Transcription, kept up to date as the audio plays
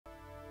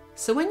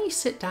So when you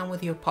sit down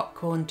with your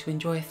popcorn to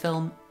enjoy a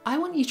film, I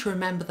want you to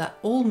remember that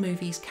all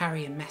movies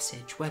carry a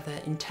message, whether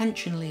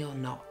intentionally or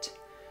not.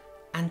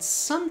 And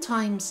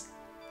sometimes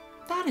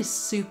that is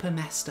super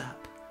messed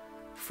up.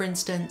 For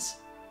instance,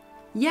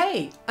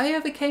 yay, I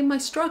overcame my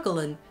struggle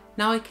and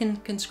now I can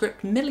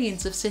conscript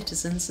millions of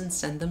citizens and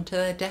send them to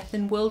their death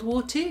in World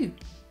War II.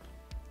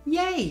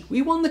 Yay,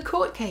 we won the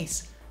court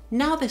case.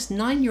 Now this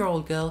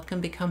 9-year-old girl can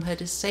become her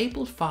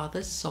disabled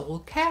father's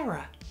sole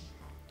carer.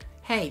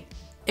 Hey,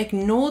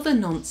 ignore the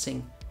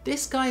nonsing.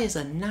 This guy is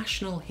a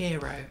national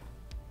hero.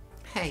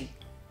 Hey,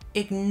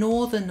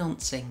 ignore the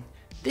nonsing.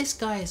 This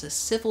guy is a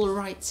civil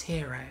rights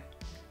hero.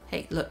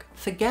 Hey, look,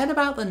 forget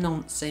about the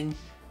nonsing.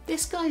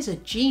 This guy's a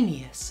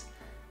genius.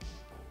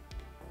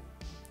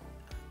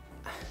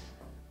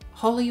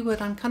 Hollywood,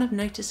 I'm kind of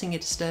noticing a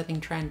disturbing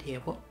trend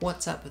here.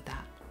 What's up with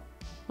that?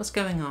 What's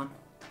going on?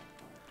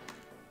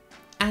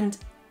 And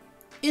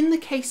in the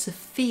case of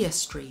Fear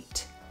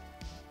Street,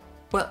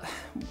 well,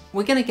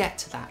 we're going to get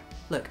to that.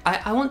 Look,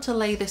 I want to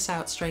lay this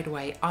out straight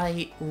away.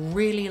 I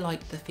really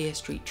liked the Fear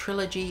Street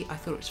Trilogy. I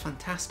thought it was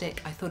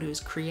fantastic. I thought it was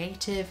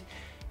creative.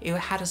 It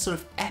had a sort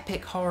of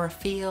epic horror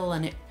feel,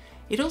 and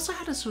it also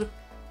had a sort of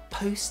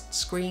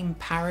post-Scream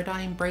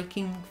paradigm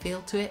breaking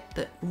feel to it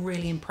that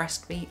really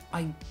impressed me.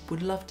 I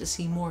would love to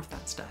see more of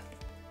that stuff.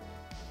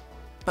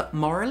 But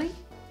morally,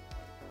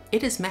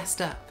 it is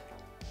messed up.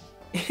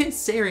 It is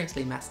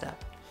seriously messed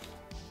up.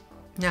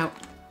 Now,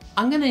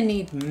 I'm going to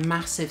need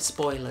massive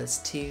spoilers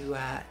to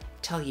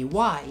tell you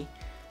why,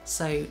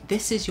 so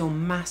this is your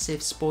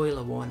massive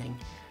spoiler warning.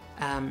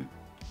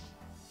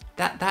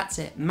 That's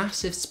it,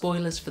 massive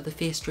spoilers for the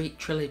Fear Street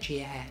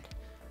Trilogy ahead.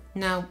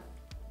 Now,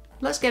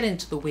 let's get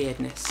into the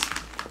weirdness.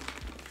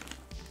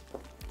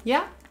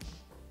 Yeah?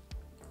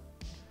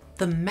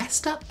 The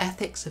messed up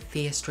ethics of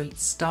Fear Street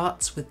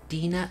starts with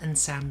Dina and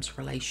Sam's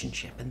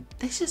relationship, and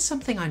this is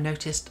something I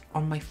noticed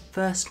on my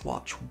first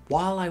watch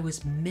while I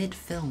was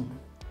mid-film.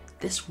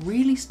 This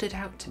really stood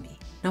out to me.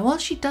 Now, while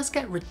she does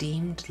get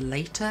redeemed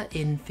later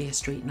in Fear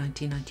Street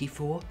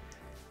 1994,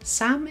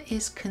 Sam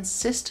is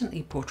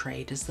consistently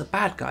portrayed as the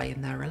bad guy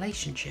in their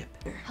relationship.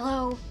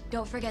 Hello,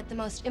 don't forget the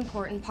most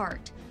important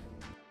part.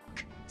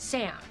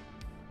 Sam.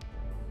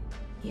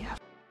 Yeah.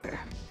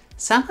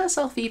 Sam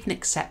herself even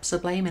accepts the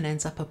blame and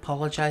ends up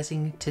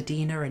apologising to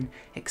Dina and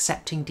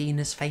accepting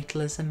Dina's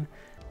fatalism.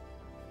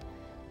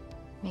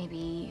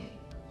 Maybe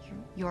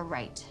you're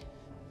right.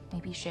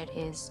 Maybe shit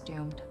is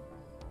doomed.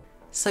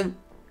 So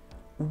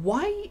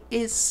why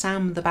is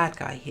Sam the bad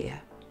guy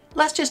here?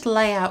 Let's just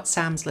lay out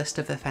Sam's list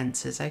of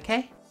offences,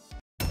 okay?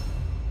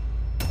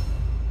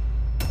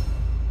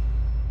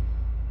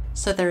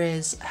 So there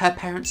is her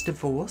parents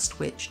divorced,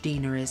 which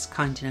Dina is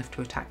kind enough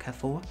to attack her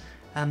for.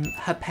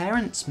 Her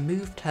parents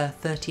moved her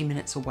 30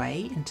 minutes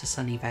away into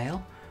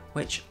Sunnyvale,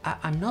 which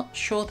I'm not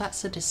sure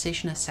that's a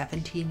decision a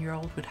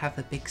 17-year-old would have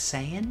a big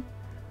say in.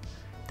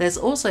 There's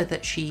also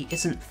that she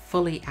isn't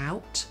fully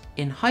out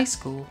in high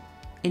school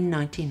in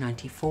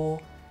 1994.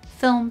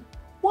 Film,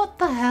 what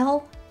the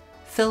hell?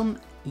 Film,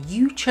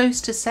 you chose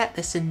to set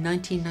this in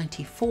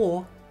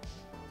 1994.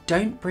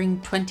 Don't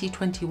bring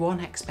 2021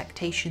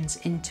 expectations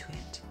into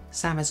it.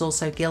 Sam is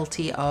also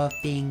guilty of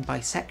being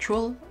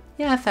bisexual.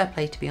 Yeah, fair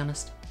play to be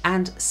honest.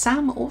 And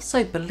Sam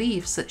also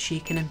believes that she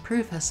can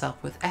improve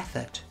herself with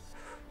effort.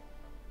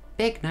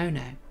 Big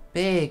no-no,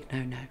 big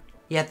no-no.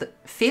 Yeah,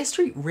 Fear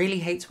Street really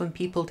hates when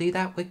people do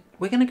that.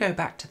 We're gonna go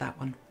back to that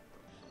one.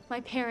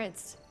 My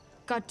parents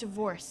got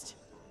divorced.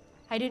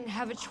 I didn't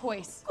have a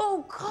choice.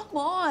 Oh, come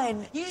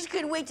on. You just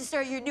couldn't wait to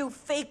start your new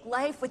fake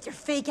life with your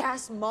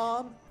fake-ass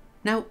mom.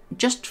 Now,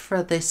 just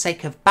for the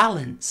sake of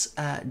balance,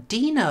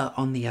 Dina,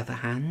 on the other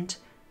hand,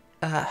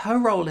 her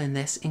role in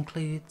this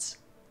includes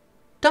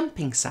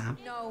dumping Sam.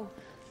 No,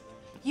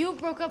 you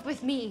broke up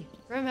with me,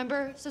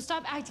 remember? So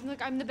stop acting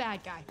like I'm the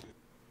bad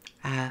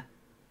guy.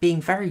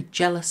 Being very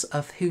jealous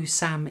of who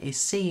Sam is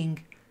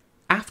seeing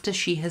after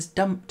she has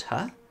dumped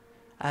her.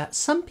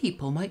 Some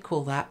people might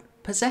call that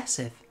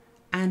possessive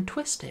and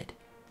twisted.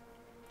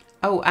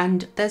 Oh,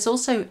 and there's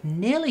also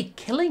nearly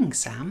killing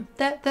Sam.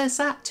 There's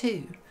that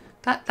too.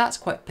 That's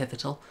quite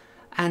pivotal.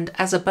 And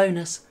as a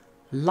bonus,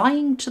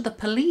 lying to the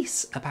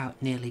police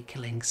about nearly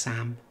killing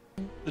Sam.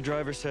 The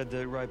driver said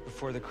that right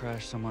before the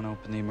crash, someone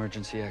opened the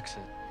emergency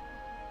exit.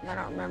 I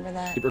don't remember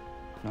that.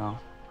 No.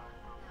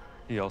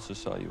 He also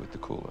saw you at the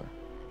cooler.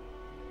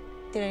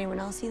 Did anyone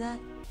else see that?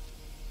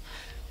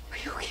 Are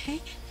you okay?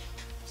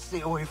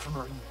 Stay away from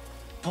her, you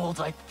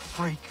bull-dyke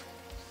freak.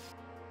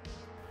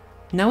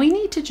 Now we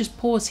need to just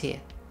pause here,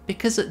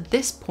 because at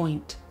this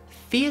point,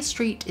 Fear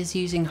Street is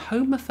using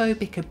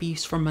homophobic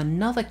abuse from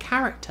another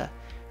character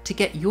to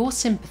get your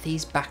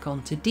sympathies back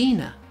onto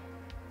Dina.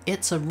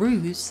 It's a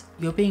ruse,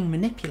 you're being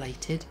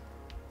manipulated.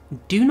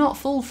 Do not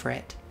fall for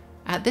it.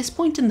 At this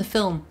point in the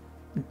film,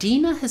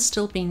 Dina has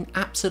still been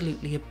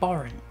absolutely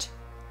abhorrent.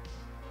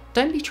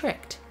 Don't be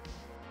tricked.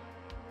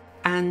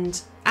 And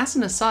as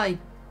an aside,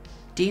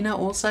 Dina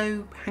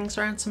also hangs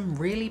around some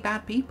really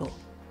bad people.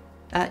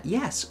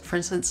 Yes, for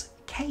instance,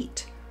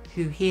 Kate,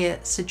 who here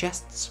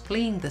suggests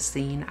fleeing the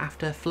scene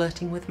after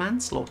flirting with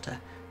manslaughter.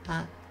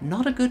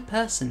 Not a good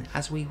person,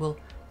 as we will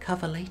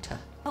cover later.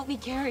 Help me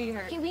carry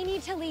her. Okay, we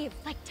need to leave,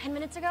 like 10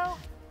 minutes ago.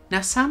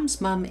 Now,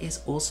 Sam's mum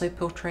is also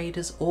portrayed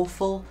as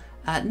awful,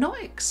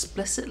 not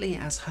explicitly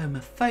as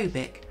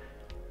homophobic,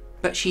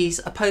 but she's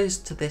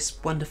opposed to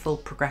this wonderful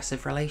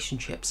progressive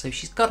relationship, so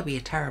she's got to be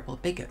a terrible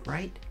bigot,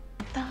 right?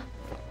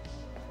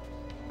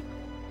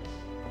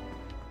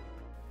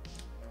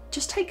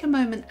 Just take a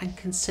moment and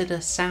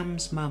consider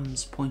Sam's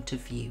mum's point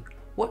of view,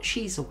 what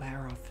she's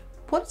aware of.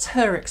 What's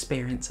her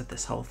experience of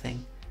this whole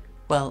thing?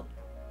 Well,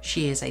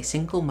 she is a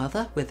single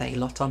mother with a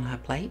lot on her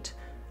plate.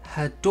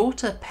 Her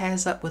daughter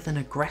pairs up with an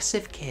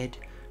aggressive kid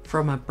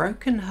from a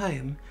broken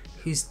home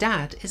whose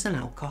dad is an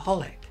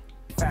alcoholic.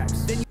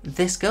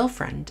 This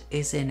girlfriend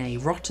is in a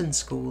rotten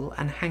school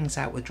and hangs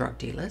out with drug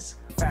dealers.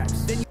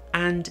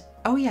 And,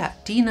 oh yeah,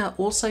 Dina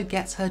also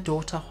gets her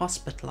daughter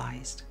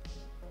hospitalized.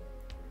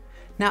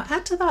 Now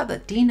add to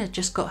that Dina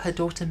just got her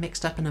daughter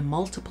mixed up in a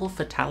multiple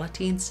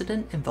fatality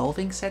incident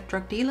involving said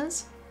drug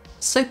dealers.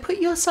 So put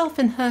yourself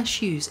in her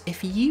shoes.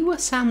 If you were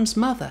Sam's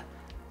mother,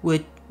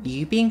 would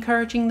you be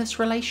encouraging this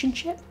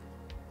relationship?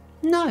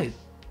 No.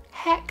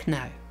 Heck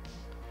no.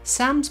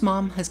 Sam's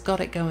mum has got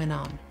it going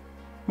on,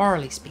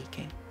 morally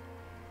speaking.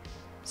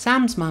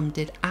 Sam's mum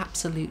did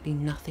absolutely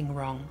nothing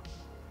wrong.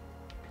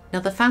 Now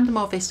the fandom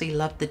obviously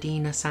loved the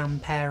Dina-Sam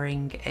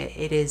pairing.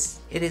 It is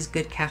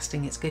good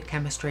casting, it's good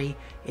chemistry,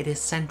 it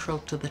is central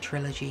to the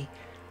trilogy.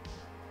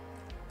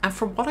 And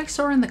from what I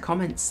saw in the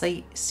comments,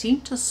 they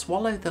seem to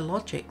swallow the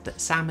logic that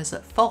Sam is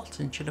at fault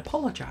and should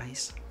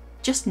apologise.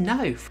 Just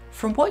know,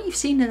 from what you've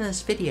seen in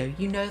this video,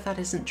 you know that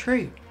isn't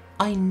true.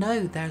 I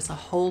know there's a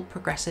whole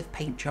progressive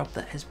paint job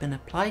that has been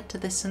applied to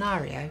this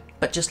scenario,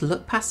 but just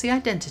look past the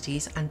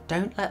identities and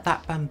don't let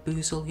that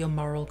bamboozle your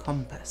moral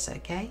compass,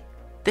 okay?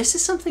 This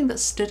is something that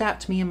stood out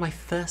to me in my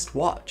first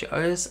watch.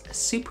 I was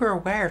super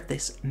aware of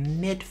this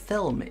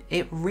mid-film.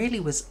 It really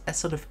was a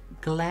sort of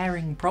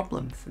glaring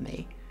problem for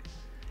me.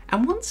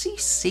 And once you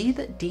see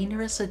that Dina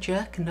is a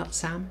jerk and not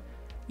Sam,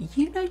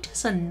 you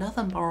notice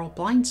another moral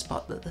blind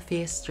spot that the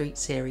Fear Street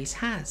series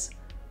has.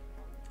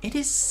 It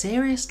is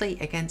seriously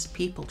against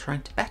people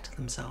trying to better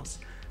themselves,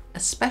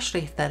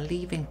 especially if they're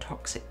leaving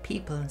toxic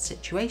people and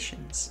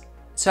situations.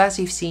 So as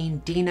you've seen,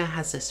 Dina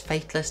has this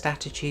fatalist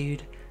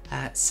attitude.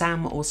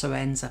 Sam also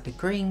ends up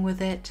agreeing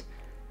with it.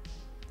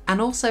 And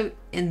also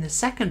in the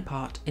second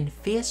part, in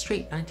Fear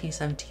Street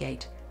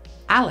 1978,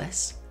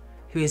 Alice,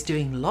 who is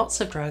doing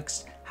lots of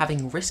drugs,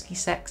 having risky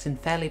sex in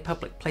fairly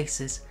public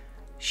places,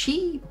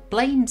 she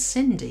blames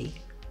Cindy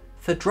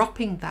for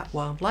dropping that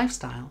wild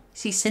lifestyle.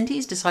 See,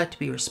 Cindy's decided to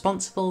be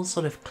responsible,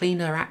 sort of clean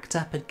her act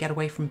up and get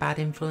away from bad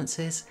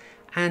influences,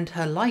 and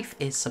her life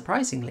is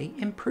surprisingly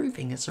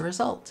improving as a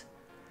result.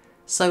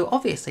 So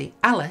obviously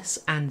Alice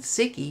and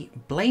Ziggy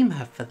blame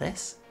her for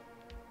this,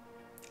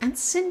 and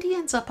Cindy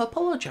ends up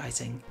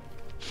apologising.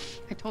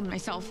 I told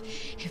myself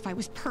if I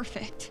was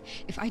perfect,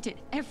 if I did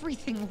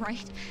everything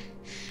right,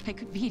 I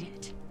could beat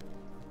it.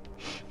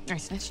 I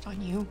snitched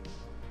on you.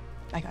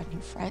 I got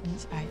new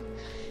friends.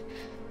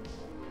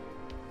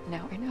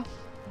 Now I know.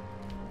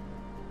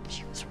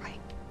 She was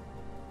right.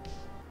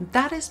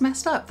 That is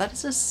messed up. That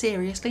is a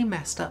seriously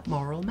messed up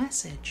moral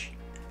message.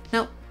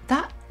 Now,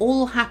 that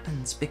all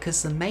happens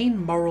because the main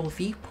moral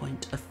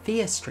viewpoint of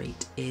Fear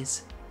Street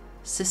is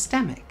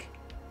systemic.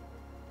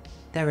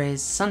 There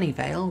is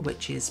Sunnyvale,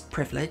 which is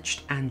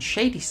privileged, and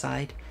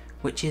Shadyside,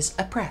 which is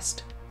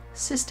oppressed,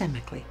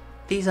 systemically.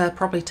 These are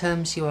probably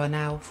terms you are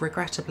now,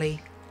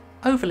 regrettably,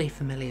 overly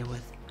familiar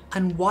with.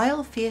 And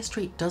while Fear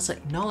Street does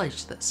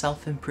acknowledge that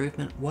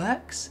self-improvement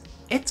works,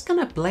 it's going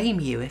to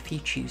blame you if you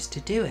choose to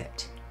do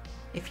it,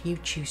 if you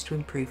choose to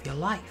improve your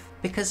life.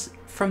 Because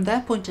from their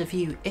point of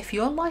view, if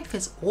your life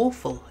is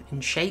awful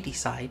in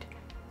Shadyside,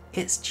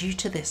 it's due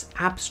to this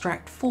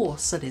abstract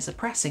force that is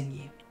oppressing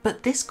you.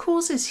 But this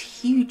causes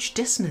huge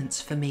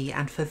dissonance for me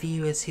and for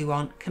viewers who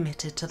aren't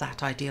committed to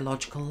that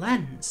ideological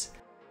lens.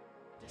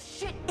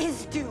 Shit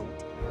is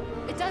doomed.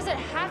 It doesn't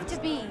have to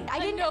be. I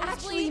didn't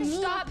actually mean...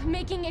 Stop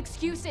making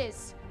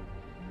excuses.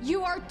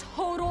 You are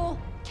total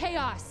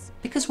chaos.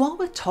 Because while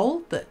we're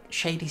told that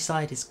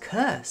Shadyside is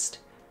cursed,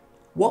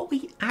 what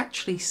we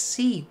actually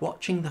see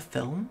watching the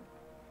film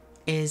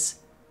is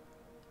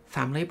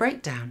family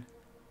breakdown,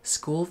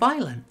 school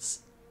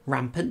violence,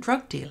 rampant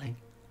drug dealing,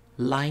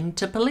 lying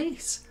to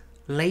police,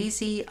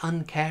 lazy,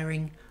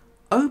 uncaring,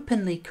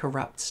 openly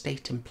corrupt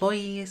state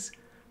employees,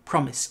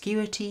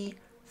 promiscuity,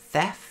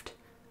 theft,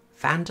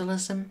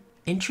 vandalism,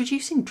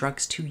 introducing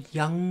drugs to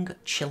young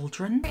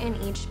children. In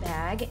each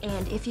bag,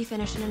 and if you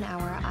finish in an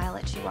hour, I'll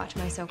let you watch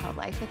my so-called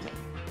life with me.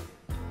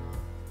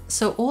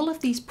 So all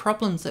of these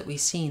problems that we've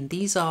seen,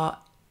 these are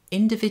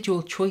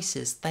individual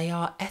choices. They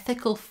are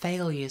ethical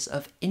failures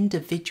of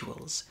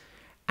individuals.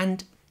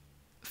 And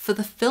for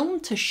the film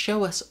to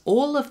show us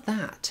all of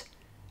that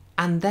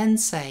and then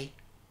say,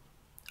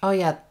 oh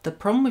yeah, the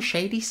problem with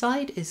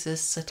Shadyside is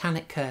this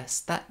satanic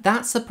curse.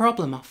 That's the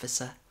problem,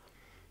 officer.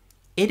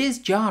 It is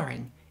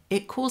jarring.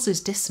 It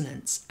causes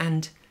dissonance,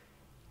 and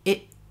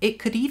it it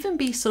could even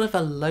be sort of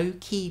a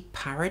low-key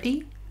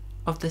parody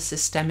of the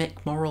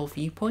systemic moral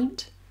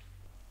viewpoint.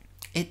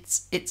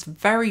 It's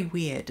very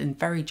weird and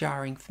very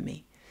jarring for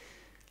me.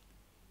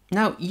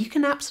 Now, you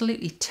can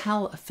absolutely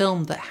tell a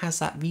film that has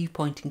that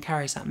viewpoint and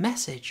carries that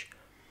message,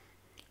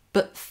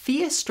 but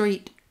Fear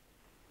Street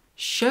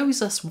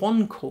shows us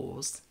one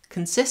cause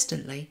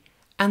consistently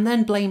and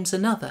then blames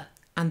another,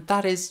 and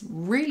that is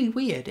really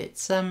weird.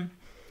 It's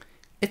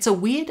a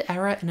weird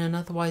error in an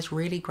otherwise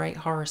really great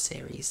horror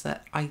series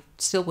that I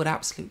still would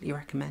absolutely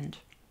recommend.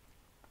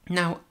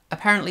 Now,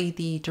 apparently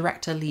the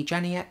director Leigh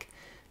Janiak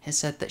has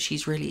said that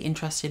she's really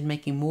interested in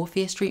making more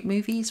Fear Street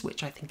movies,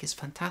 which I think is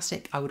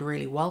fantastic. I would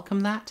really welcome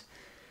that.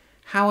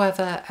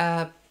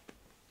 However,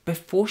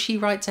 before she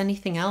writes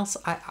anything else,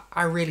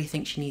 I really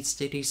think she needs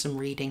to do some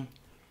reading.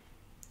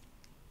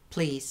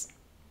 Please.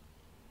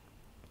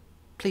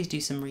 Please do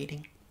some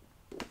reading.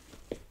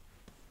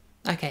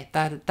 Okay,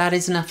 that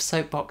is enough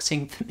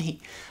soapboxing for me.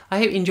 I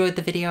hope you enjoyed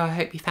the video. I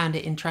hope you found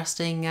it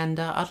interesting, and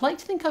I'd like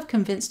to think I've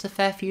convinced a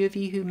fair few of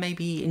you who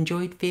maybe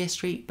enjoyed Fear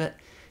Street but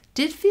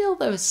did feel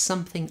there was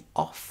something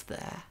off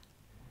there.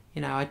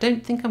 You know, I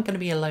don't think I'm going to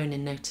be alone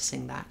in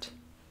noticing that.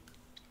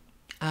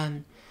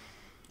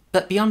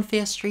 But beyond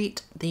Fear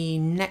Street, the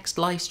next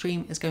live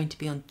stream is going to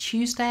be on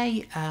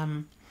Tuesday.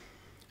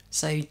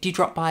 So do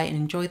drop by and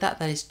enjoy that.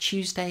 That is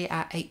Tuesday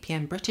at 8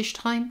 PM British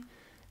time.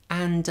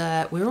 And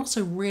we're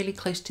also really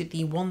close to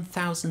the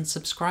 1,000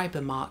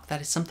 subscriber mark. That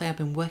is something I've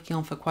been working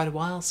on for quite a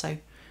while. So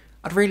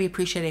I'd really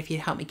appreciate it if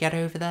you'd help me get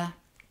over there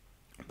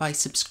by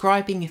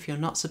subscribing if you're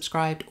not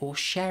subscribed, or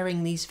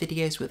sharing these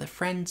videos with a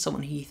friend,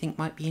 someone who you think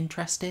might be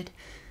interested.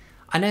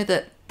 I know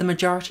that the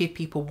majority of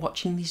people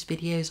watching these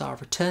videos are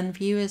return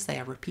viewers, they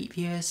are repeat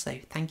viewers, so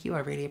thank you, I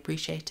really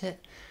appreciate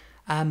it.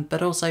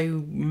 But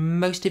also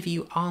most of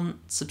you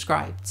aren't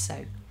subscribed,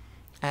 so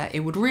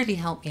it would really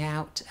help me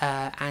out.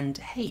 And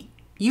hey,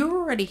 you're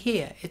already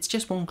here, it's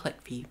just one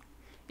click for you.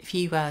 If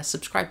you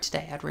subscribe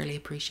today, I'd really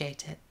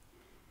appreciate it.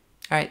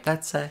 Alright,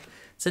 that's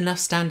it's enough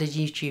standard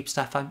YouTube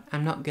stuff.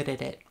 I'm not good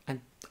at it.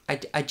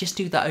 I just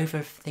do the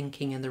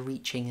overthinking and the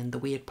reaching and the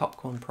weird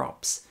popcorn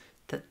props.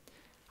 That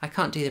I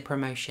can't do the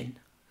promotion.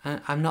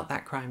 I'm not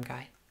that crime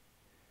guy.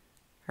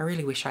 I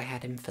really wish I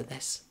had him for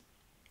this.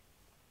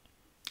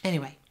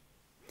 Anyway,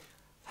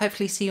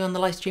 hopefully see you on the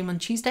live stream on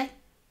Tuesday.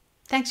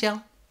 Thanks,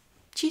 y'all.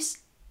 Cheers.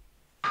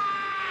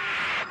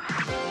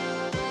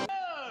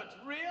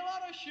 Real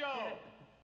Horrorshow.